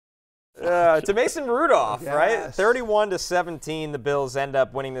To Mason Rudolph, Yes. right? 31-17, the Bills end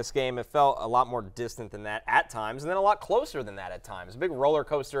up winning this game. It felt a lot more distant than that at times, and then a lot closer than that at times. A big roller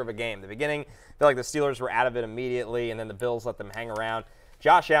coaster of a game. The beginning, I felt like the Steelers were out of it immediately, and then the Bills let them hang around.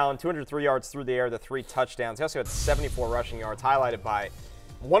 Josh Allen, 203 yards through the air, the 3 touchdowns. He also had 74 rushing yards, highlighted by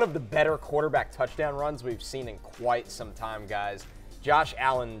one of the better quarterback touchdown runs we've seen in quite some time, guys. Josh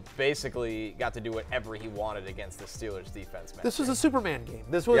Allen basically got to do whatever he wanted against the Steelers defense, man. This was a Superman game.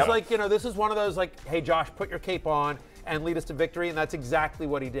 This was like, this is one of those like, hey, Josh, put your cape on and lead us to victory, and that's exactly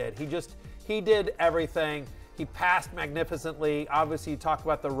what he did. He did everything. He passed magnificently. Obviously, you talk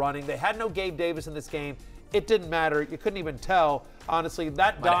about the running. They had no Gabe Davis in this game. It didn't matter. You couldn't even tell. Honestly,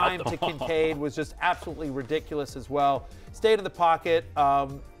 that dime to Kincaid was just absolutely ridiculous as well. Stayed in the pocket,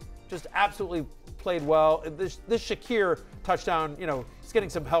 just absolutely played well. This Shakir touchdown, he's getting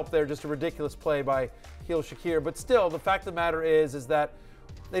some help there. Just a ridiculous play by Heel Shakir. But still, the fact of the matter is that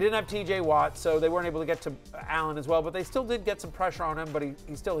they didn't have T.J. Watt, so they weren't able to get to Allen as well. But they still did get some pressure on him. But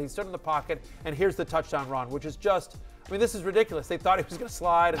he stood in the pocket, and here's the touchdown run, which is just, this is ridiculous. They thought he was going to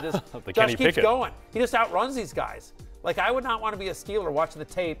slide, and just Josh keeps going. He just outruns these guys. Like, I would not want to be a Steeler watching the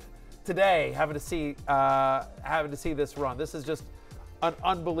tape today, having to see this run. This is just an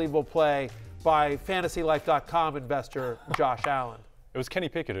unbelievable play by FantasyLife.com investor Josh Allen. It was Kenny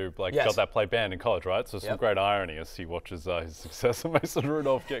Pickett who got that play banned in college, right? So some great irony as he watches his successor Mason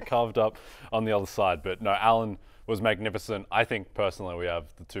Rudolph get carved up on the other side. But no, Allen was magnificent. I think personally we have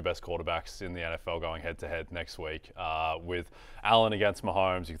the 2 best quarterbacks in the NFL going head-to-head next week. With Allen against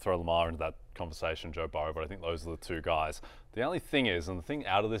Mahomes, you can throw Lamar into that conversation, Joe Burrow, but I think those are the 2 guys. The only thing is, and the thing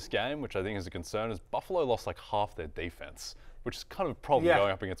out of this game, which I think is a concern, is Buffalo lost like half their defense, which is kind of a problem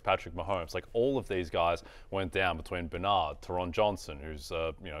going up against Patrick Mahomes. Like, all of these guys went down between Bernard, Teron Johnson, who's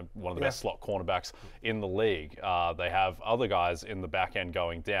one of the best slot cornerbacks in the league. They have other guys in the back end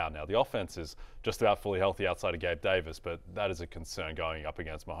going down. Now, the offense is just about fully healthy outside of Gabe Davis, but that is a concern going up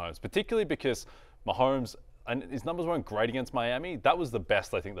against Mahomes, particularly because Mahomes, and his numbers weren't great against Miami. That was the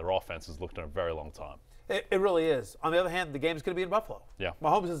best I think their offense has looked in a very long time. It really is. On the other hand, the game's going to be in Buffalo. Yeah.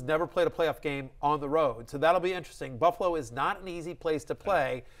 Mahomes has never played a playoff game on the road, so that'll be interesting. Buffalo is not an easy place to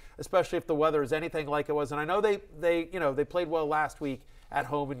play, especially if the weather is anything like it was. And I know they played well last week at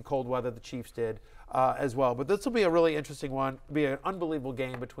home in cold weather. The Chiefs did as well. But this will be a really interesting one. It'll be an unbelievable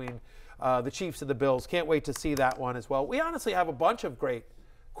game between the Chiefs and the Bills. Can't wait to see that one as well. We honestly have a bunch of great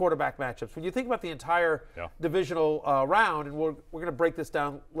quarterback matchups. When you think about the entire divisional round, and we're going to break this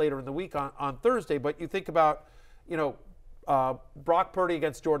down later in the week on Thursday, but you think about, Brock Purdy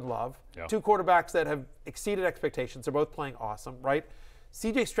against Jordan Love, 2 quarterbacks that have exceeded expectations. They're both playing awesome, right?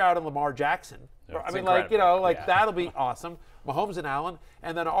 C.J. Stroud and Lamar Jackson. That'll be awesome. Mahomes and Allen.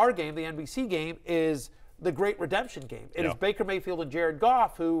 And then our game, the NBC game, is the great redemption game. It is Baker Mayfield and Jared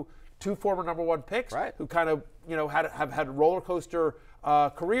Goff, who 2 former number 1 picks, who kind of, have had roller coaster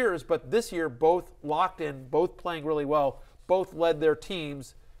careers, but this year both locked in, both playing really well, both led their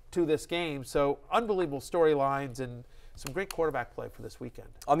teams to this game. So unbelievable storylines and some great quarterback play for this weekend.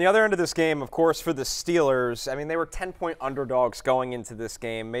 On the other end of this game, of course, for the Steelers, they were 10-point underdogs going into this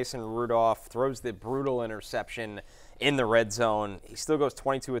game. Mason Rudolph throws the brutal interception in the red zone. He still goes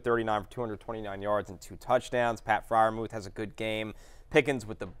 22 of 39 for 229 yards and 2 touchdowns. Pat Freiermuth has a good game. Pickens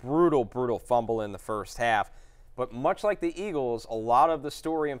with the brutal fumble in the first half. But much like the Eagles, a lot of the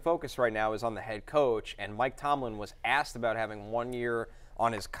story and focus right now is on the head coach, and Mike Tomlin was asked about having 1 year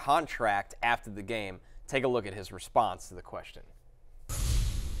on his contract after the game. Take a look at his response to the question.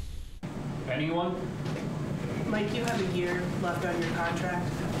 Anyone? Mike, you have a year left on your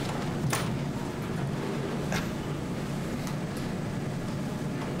contract.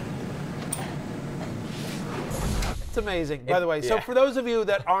 It's amazing, by the way. So for those of you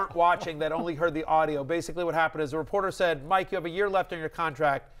that aren't watching, that only heard the audio, basically what happened is the reporter said, Mike, you have a year left on your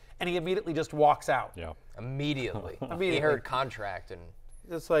contract, and he immediately just walks out. Yeah. Immediately. Immediately. He heard contract and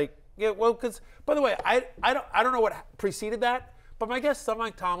it's like, because, by the way, I don't know what preceded that, but my guess is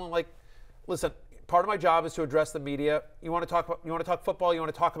Mike Tomlin, listen, part of my job is to address the media. You want to talk football, you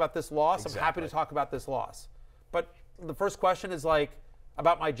want to talk about this loss, exactly. I'm happy to talk about this loss. But the first question is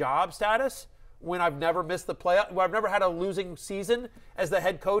about my job status when I've never missed the playoff, when I've never had a losing season as the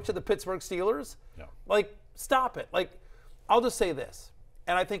head coach of the Pittsburgh Steelers. Yeah. Stop it. I'll just say this,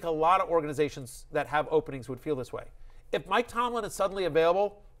 and I think a lot of organizations that have openings would feel this way. If Mike Tomlin is suddenly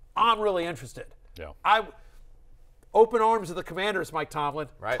available, I'm really interested. Yeah. Open arms to the Commanders, Mike Tomlin.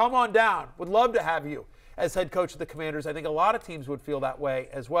 Right. Come on down. Would love to have you as head coach of the Commanders. I think a lot of teams would feel that way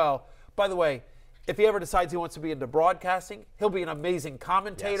as well. By the way, if he ever decides he wants to be into broadcasting, he'll be an amazing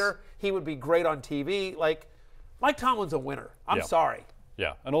commentator. Yes. He would be great on TV. Mike Tomlin's a winner. I'm sorry.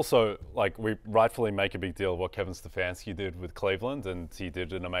 Yeah, and also, like, we rightfully make a big deal of what Kevin Stefanski did with Cleveland, and he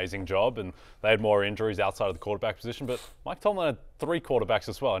did an amazing job, and they had more injuries outside of the quarterback position, but Mike Tomlin had 3 quarterbacks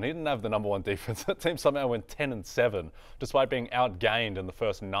as well, and he didn't have the #1 defense. That team somehow went 10-7, despite being outgained in the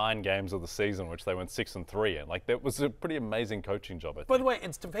first 9 games of the season, which they went 6-3 in. Like, that was a pretty amazing coaching job, I think. By the way,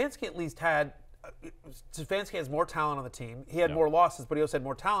 and Stefanski at least had Stefanski has more talent on the team. He had more losses, but he also had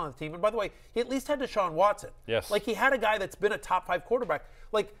more talent on the team. And by the way, he at least had Deshaun Watson. Yes. Like, he had a guy that's been a top 5 quarterback.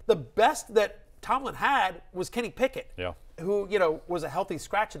 Like, the best that Tomlin had was Kenny Pickett, who, was a healthy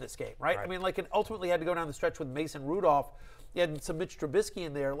scratch in this game, right? I mean, like, and ultimately had to go down the stretch with Mason Rudolph. He had some Mitch Trubisky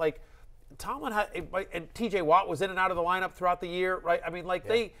in there. Like, Tomlin had, and TJ Watt was in and out of the lineup throughout the year, right? I mean, like,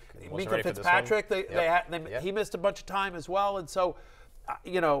 Minka Fitzpatrick, he missed a bunch of time as well. And so,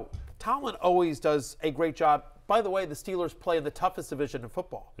 Tomlin always does a great job. By the way, the Steelers play in the toughest division in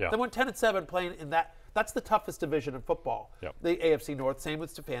football. They went 10-7 playing in that. That's the toughest division in football. The AFC North. Same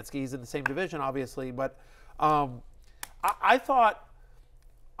with Stefanski. He's in the same division, obviously. But I thought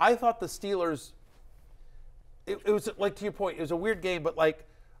the Steelers. It was like, to your point, it was a weird game, but like,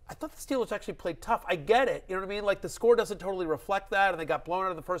 I thought the Steelers actually played tough. I get it. You know what I mean? Like, the score doesn't totally reflect that, and they got blown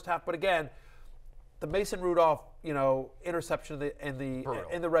out in the first half. But again, the Mason Rudolph, interception in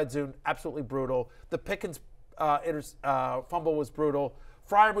the red zone, absolutely brutal. The Pickens fumble was brutal.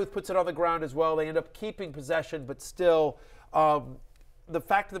 Freiermuth puts it on the ground as well. They end up keeping possession, but still, the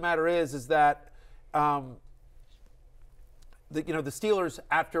fact of the matter is that the Steelers,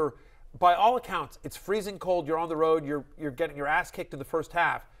 after, by all accounts, it's freezing cold. You're on the road. You're getting your ass kicked in the first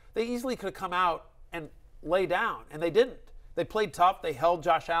half. They easily could have come out and lay down, and they didn't. They played tough. They held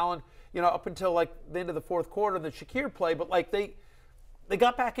Josh Allen, up until like the end of the fourth quarter, the Shakir play. But like, they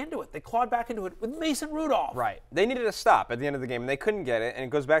got back into it. They clawed back into it with Mason Rudolph. Right. They needed a stop at the end of the game, and they couldn't get it. And it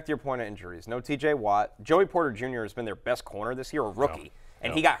goes back to your point of injuries. No T.J. Watt. Joey Porter Jr. has been their best corner this year, a rookie,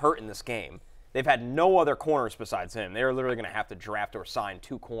 and he got hurt in this game. They've had no other corners besides him. They're literally going to have to draft or sign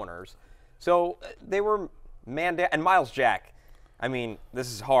 2 corners. So they were man down. And Miles Jack, I mean,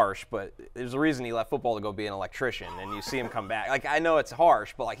 this is harsh, but there's a reason he left football to go be an electrician, and you see him come back. Like, I know it's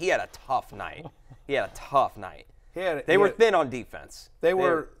harsh, but like, he had a tough night. They were thin on defense. They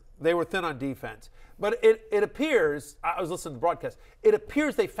were thin on defense. But it appears, I was listening to the broadcast, it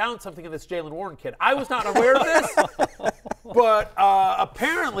appears they found something in this Jaylen Warren kid. I was not aware of this, but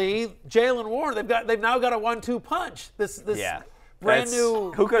apparently Jaylen Warren, they've now got a 1-2 punch. This brand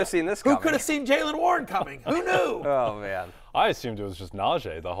new. Who could have seen this coming? Who could have seen Jaylen Warren coming? Who knew? Oh, man. I assumed it was just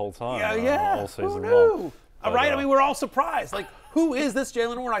Najee the whole time. All season who knew? long. All right, I mean, we're all surprised. Like, who is this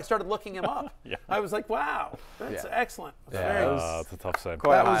Jaylen Warren? I started looking him up. I was like, wow, that's excellent. It's a tough scene.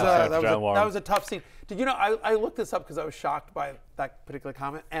 That was a tough scene. Did you know, I looked this up because I was shocked by that particular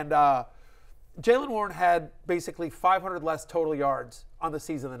comment. And Jaylen Warren had basically 500 less total yards on the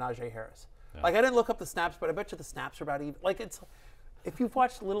season than Najee Harris. Like, I didn't look up the snaps, but I bet you the snaps are about even. Like, it's, if you've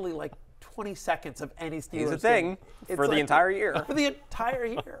watched literally like 20 seconds of any Steelers He's a thing for the entire year. For the entire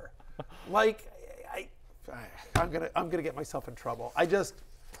year. Like, I'm gonna get myself in trouble.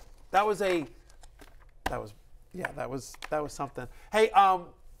 That was something. Hey,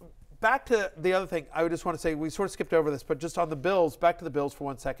 back to the other thing. I would just want to say, we sort of skipped over this, but just on the Bills, back to the Bills for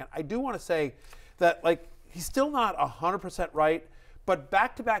 1 second. I do want to say that, like, he's still not 100% right, but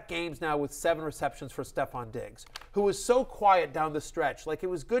back-to-back games now with 7 receptions for Stephon Diggs, who was so quiet down the stretch. Like, it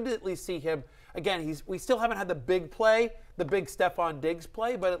was good to at least see him. Again, we still haven't had the big play, the big Stephon Diggs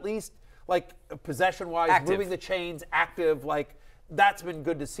play, but at least, like, possession-wise, moving the chains, active, like, that's been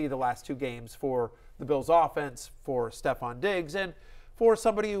good to see the last 2 games for the Bills' offense, for Stephon Diggs, and for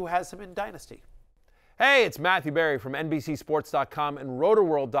somebody who has him in Dynasty. Hey, it's Matthew Berry from NBCSports.com and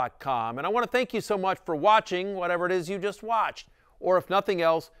Rotoworld.com, and I want to thank you so much for watching whatever it is you just watched, or if nothing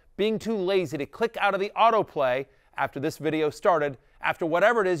else, being too lazy to click out of the autoplay after this video started, after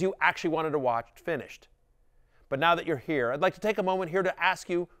whatever it is you actually wanted to watch finished. But now that you're here, I'd like to take a moment here to ask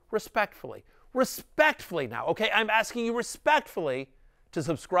you respectfully now, okay? I'm asking you respectfully to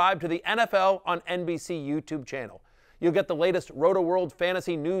subscribe to the NFL on NBC YouTube channel. You'll get the latest Roto-World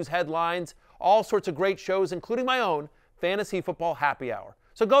fantasy news headlines, all sorts of great shows, including my own Fantasy Football Happy Hour.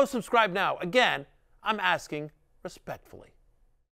 So go subscribe now. Again, I'm asking respectfully.